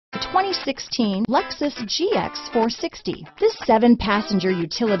2016 Lexus GX 460. This 7-passenger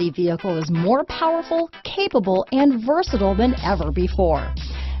utility vehicle is more powerful, capable, and versatile than ever before.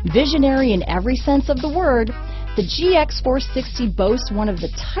 Visionary in every sense of the word, the GX 460 boasts one of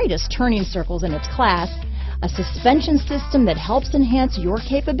the tightest turning circles in its class, a suspension system that helps enhance your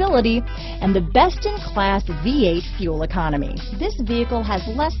capability, and the best-in-class V8 fuel economy. This vehicle has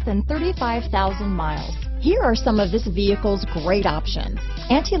less than 35,000 miles. Here are some of this vehicle's great options: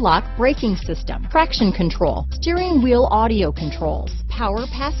 anti-lock braking system, traction control, steering wheel audio controls, power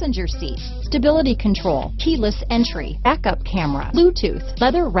passenger seat, stability control, keyless entry, backup camera, Bluetooth,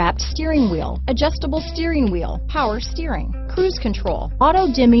 leather-wrapped steering wheel, adjustable steering wheel, power steering, cruise control,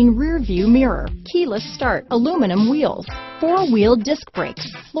 auto-dimming rear view mirror, keyless start, aluminum wheels, 4-wheel disc brakes,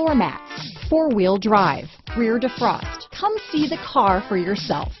 floor mats, 4-wheel drive, rear defrost. Come see the car for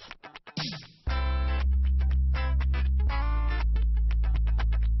yourself.